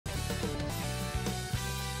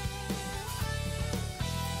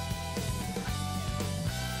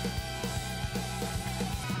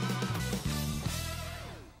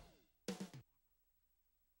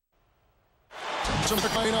some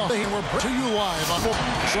we're to you live on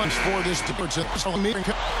for this meeting.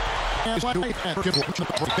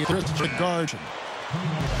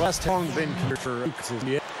 West long been for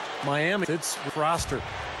Miami. Its roster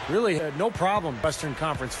really had no problem. Western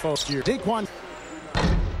Conference folks here. Daquan,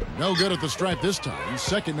 no good at the stripe this time.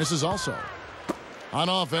 Second misses also. On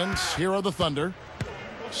offense, here are the Thunder,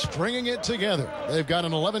 stringing it together. They've got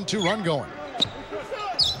an 11-2 run going.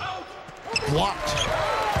 Blocked.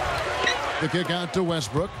 The kick out to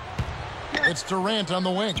Westbrook. It's Durant on the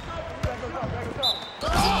wing.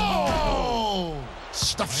 Oh!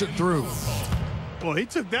 Stuffs it through. Well, he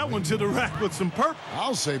took that one to the rack with some purpose.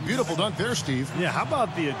 I'll say beautiful dunk there, Steve. Yeah, how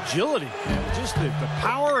about the agility? Just the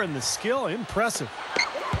power and the skill, impressive.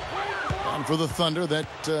 And for the Thunder,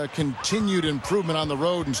 that continued improvement on the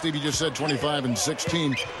road, and Stevie just said 25 and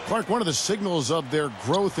 16. Clark, one of the signals of their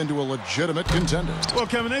growth into a legitimate contender. Well,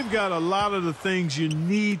 Kevin, they've got a lot of the things you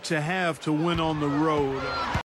need to have to win on the road.